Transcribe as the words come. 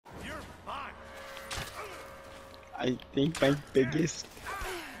I think my biggest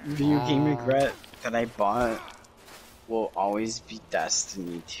video game regret that I bought will always be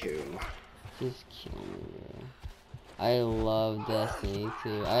Destiny 2. Just kill me. I love Destiny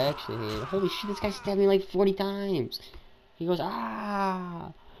 2. I actually hate it. Holy shit, this guy stabbed me like 40 times. He goes,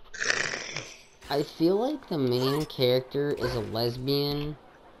 ah. I feel like the main character is a lesbian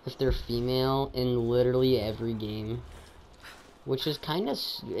if they're female in literally every game. Which is kind of...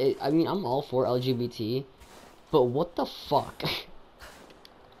 I mean, I'm all for LGBT. But what the fuck?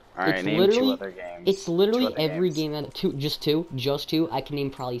 Alright, name two other games. It's literally every game that... Just two. I can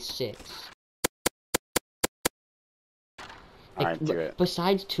name probably 6. Alright, do it.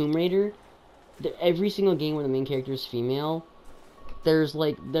 Besides Tomb Raider, every single game where the main character is female, there's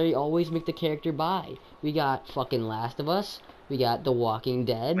like, they always make the character bi. We got fucking Last of Us. We got The Walking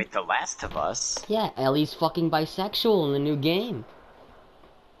Dead. Wait, The Last of Us? Yeah, Ellie's fucking bisexual in the new game.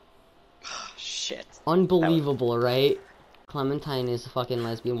 Shit. Unbelievable, right? Clementine is a fucking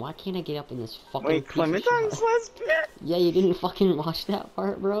lesbian. Why can't I get up in this fucking Wait, Clementine's lesbian? Yeah, you didn't fucking watch that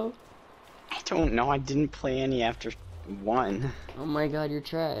part, bro? I don't know, I didn't play any after 1. Oh my god, you're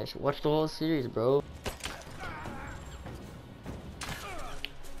trash. Watch the whole series, bro.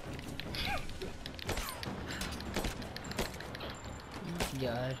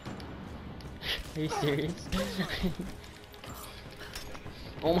 God. Are you serious?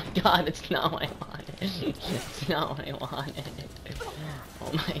 Oh my god, it's not what I wanted. It's not what I wanted.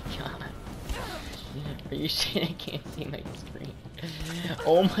 Oh my god. Are you shit? I can't see my screen.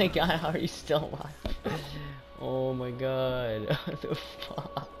 Oh my god, how are you still alive? Oh my god. What the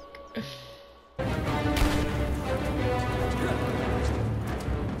fuck?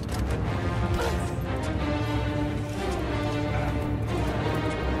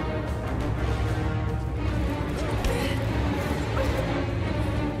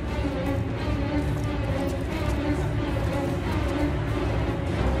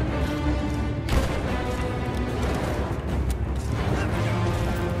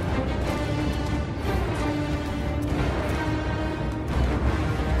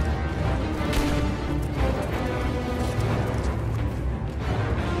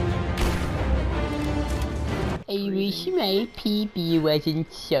 I wish my pee-pee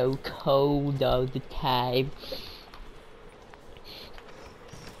wasn't so cold all the time.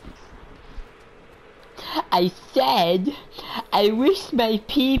 I said, I wish my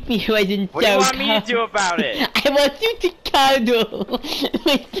pee-pee wasn't so cold. What do you want me to do about it? I want you to cuddle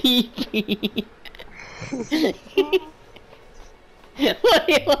my pee-pee. What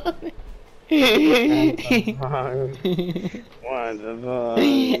do you want me? What the fuck?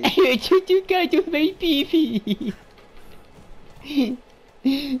 I want you to cuddle my pee-pee.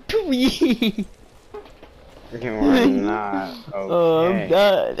 Please. You are not okay. Oh, I'm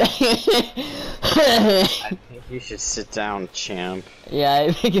done. I think you should sit down, champ. Yeah,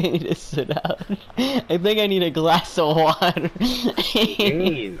 I think I need to sit down. I think I need a glass of water. You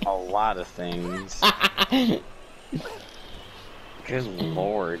need a lot of things. Good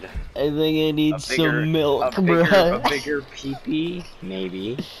lord. I think I need some milk, bro. A bigger pee-pee?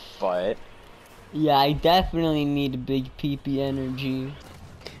 Maybe, but... Yeah, I definitely need a big pee-pee energy.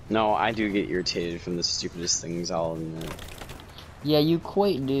 No, I do get irritated from the stupidest things, I'll admit. Yeah, you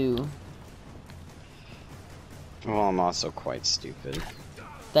quite do. Well, I'm also quite stupid.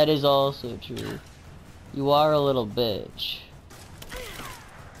 That is also true. You are a little bitch.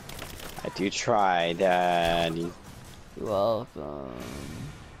 I do try, Daddy. You're welcome.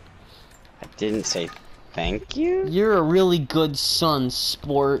 I didn't say thank you? You're a really good son,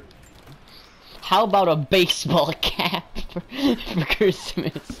 sport. How about a baseball cap for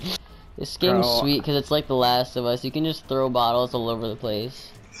Christmas? This game's sweet because it's like The Last of Us. You can just throw bottles all over the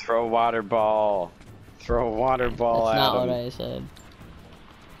place. Throw water ball. Throw a water ball at him. That's not what I said.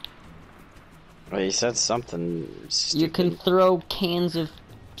 Well, you said something stupid. You can throw cans of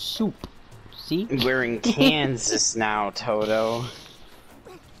soup. See? Wearing Kansas now, Toto.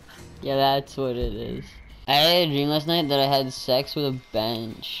 Yeah, that's what it is. I had a dream last night that I had sex with a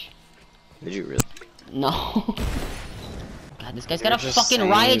bench. Did you really? No. God, this guy's got a fucking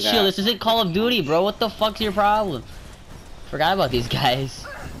riot shield. This isn't Call of Duty, bro. What the fuck's your problem? Forgot about these guys.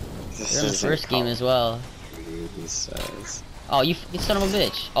 They're in the first game as well. He says. Oh, you son of a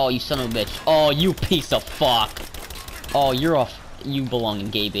bitch. Oh, you son of a bitch. Oh, you piece of fuck. Oh, you're off. You belong in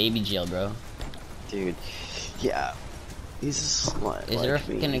gay baby jail, bro. Dude, yeah. He's a slut. Is there a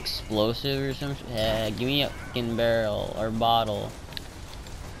fucking explosive or something? Give me a fucking barrel or bottle.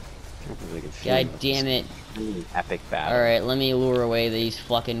 God damn it. Epic battle. Alright, let me lure away these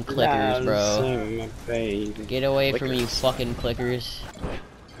fucking clickers, bro. Get away from you fucking clickers.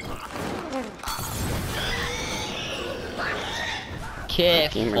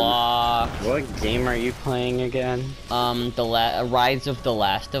 Get fucked. What game are you playing again? Rise of the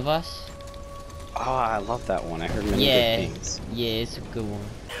Last of Us. Oh, I love that one. I heard many good things. Yeah, it's a good one.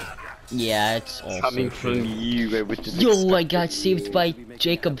 Yeah, it's also coming from you. I would just Yo, I got saved by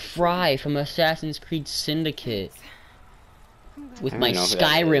Jacob Fry from Assassin's Creed Syndicate with my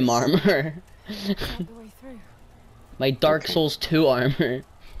Skyrim armor. My Dark Souls 2 armor.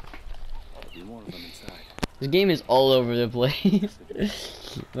 This game is all over the place,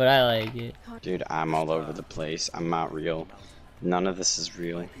 but I like it. Dude, I'm all over the place. I'm not real. None of this is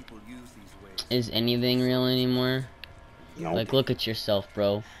real. Is anything real anymore? Nope. Like, look at yourself,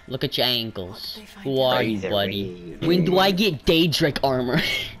 bro. Look at your ankles. Who are you, buddy? Way. When do I get Daedric armor?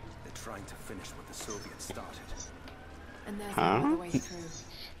 They're trying to finish what the Soviets started. Huh?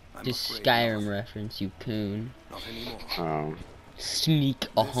 Just Skyrim reference, you coon. Not anymore. Oh. Sneak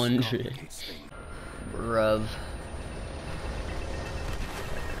 100. Bruv.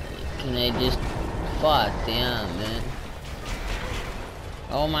 Can I just... Fuck, damn, man.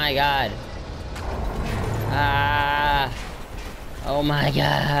 Oh my god. Ah. Oh my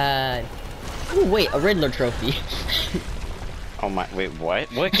god. Ooh, wait, a Riddler trophy. Oh my, wait,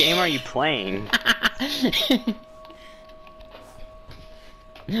 what? What game are you playing?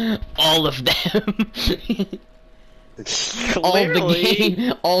 All of them.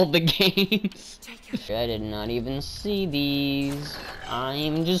 All the games. I did not even see these.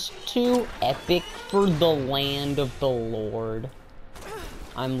 I'm just too epic for the land of the Lord.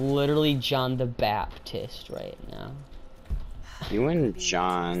 I'm literally John the Baptist right now. You and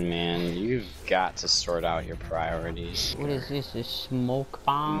John, man, you've got to sort out your priorities. What is this? A smoke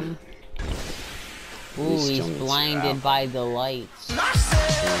bomb? Ooh, Still he's needs blinded by the lights.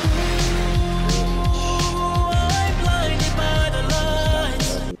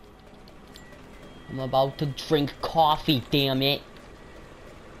 I'm about to drink coffee, damn it.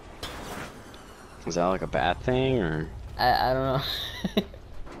 Is that like a bad thing, or? I don't know.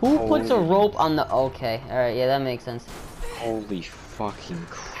 Who puts a rope on the... Okay, alright, yeah, that makes sense. Holy fucking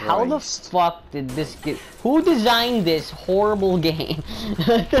Christ. How the fuck did this get... Who designed this horrible game?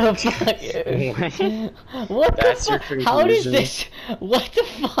 What the fuck? What That's the your fuck? conclusion? How does this... What the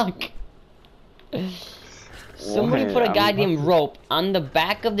fuck? Somebody put a goddamn rope on the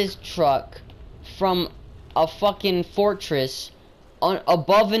back of this truck from a fucking fortress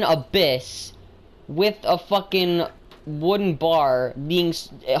above an abyss with a fucking wooden bar being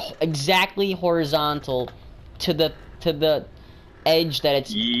exactly horizontal to the edge that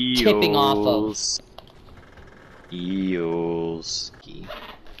it's tipping off of. Eels.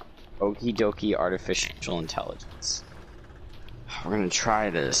 Okie dokie artificial intelligence. We're gonna try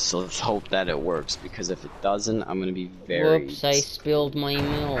this, so let's hope that it works, because if it doesn't, I'm gonna be very... Whoops, I spilled my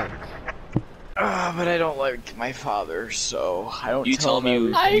milk. But I don't like my father, so I don't tell him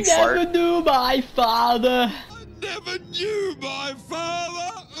you I never knew my father! never knew my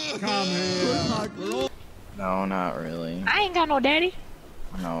father! Come here. No, not really. I ain't got no daddy.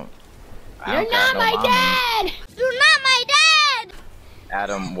 No. You're not my dad! You're not my dad!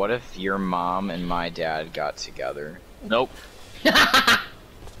 Adam, what if your mom and my dad got together? Nope.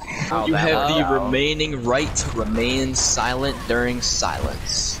 How You that have work the out? remaining right to remain silent during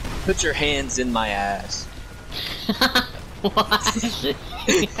silence. Put your hands in my ass. What?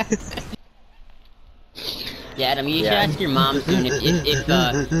 Yeah, Adam, you should ask your mom soon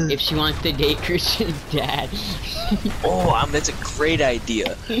if she wants to date Christian's dad. Oh, that's a great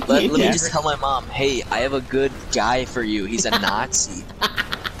idea. Let me just tell my mom, hey, I have a good guy for you. He's a Nazi.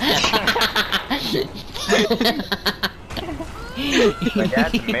 My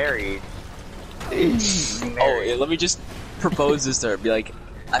dad's married. Oh, yeah, let me just propose this to her. Be like,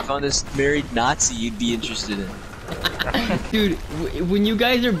 I found this married Nazi you'd be interested in. Dude, when you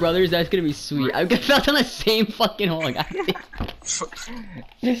guys are brothers, that's gonna be sweet. I've got felt on the same fucking hole, guys.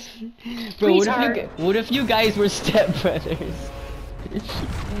 Bro, what if you guys were stepbrothers?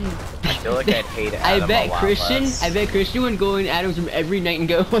 I feel like I'd hate Adam I bet a lot Christian less. would go in Adam's room every night and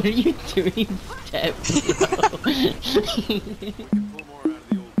go, "What are you doing, step bro?"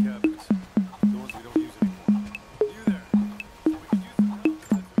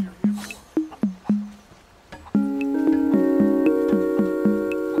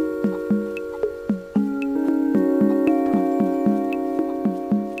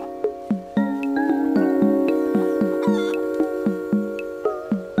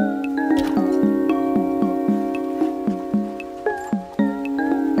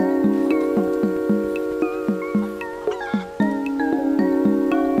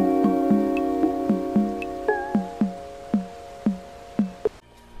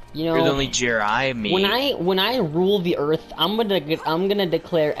 You know, You're the only Jedi, me. when I rule the earth, I'm gonna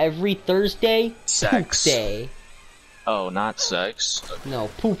declare every Thursday Sex. Poop Day. Oh, not sex. No,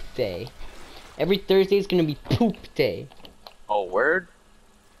 Poop Day. Every Thursday is gonna be Poop Day. Oh, word?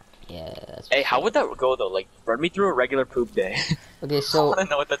 Yeah. That's Hey, how would that go though? Like, run me through a regular poop day. Okay, I so wanna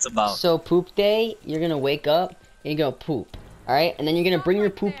know what that's about. so Poop Day, you're gonna wake up and you're gonna poop. All right, and then you're gonna bring your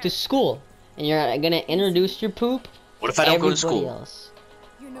poop to school, and you're gonna introduce your poop. What if I don't go to everybody school? Else.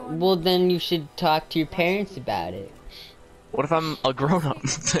 Well, then you should talk to your parents about it. What if I'm a grown-up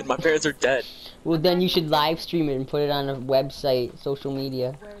and my parents are dead? Well, then you should live stream it and put it on a website, social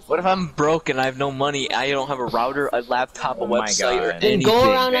media. What if I'm broke and I have no money? I don't have a router, a laptop, a my website, or God. Then anything.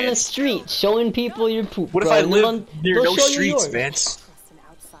 go around on the Vance. street showing people your poop. What if bro, I and live near they'll no show you streets, yours. Vance?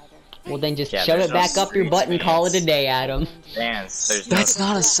 Well, then just Yeah, shove there's it no back up your streets, butt and call it a Vance. day, Adam. Vance, there's That's no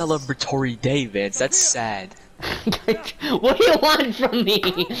not a celebratory day, Vance. That's sad. What do you want from me?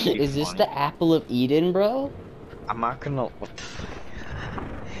 Is this funny. the apple of Eden, bro? I'm not gonna. What the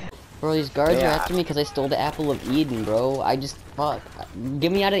Bro, these guards are Yeah. after me because I stole the apple of Eden, bro. I just fuck.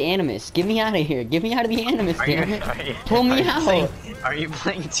 Get me out of the Animus. Get me out of here. Get me out of the Animus, Are you, damn it. are you, Pull me are you out. Playing, are you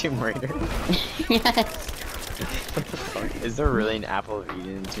playing Tomb Raider? Yes. What the fuck? Is there really an Apple of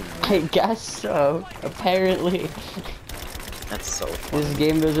Eden in Tomb Raider? I guess so. Apparently. That's so funny. This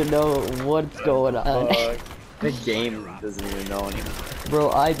game doesn't know what's going on. The game doesn't even know anymore. Bro,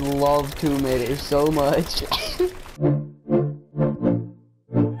 I love Tomb Raider so much.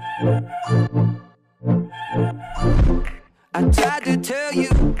 I tried to tell you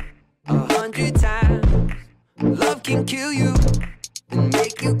 100 times, love can kill you and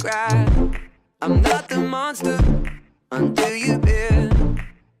make you cry. I'm not the monster until you're there.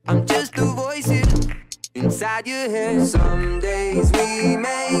 I'm just the voices inside your head. Some days we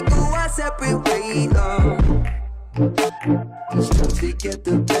may go our separate ways, love. You still to get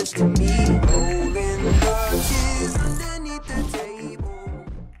the best of me.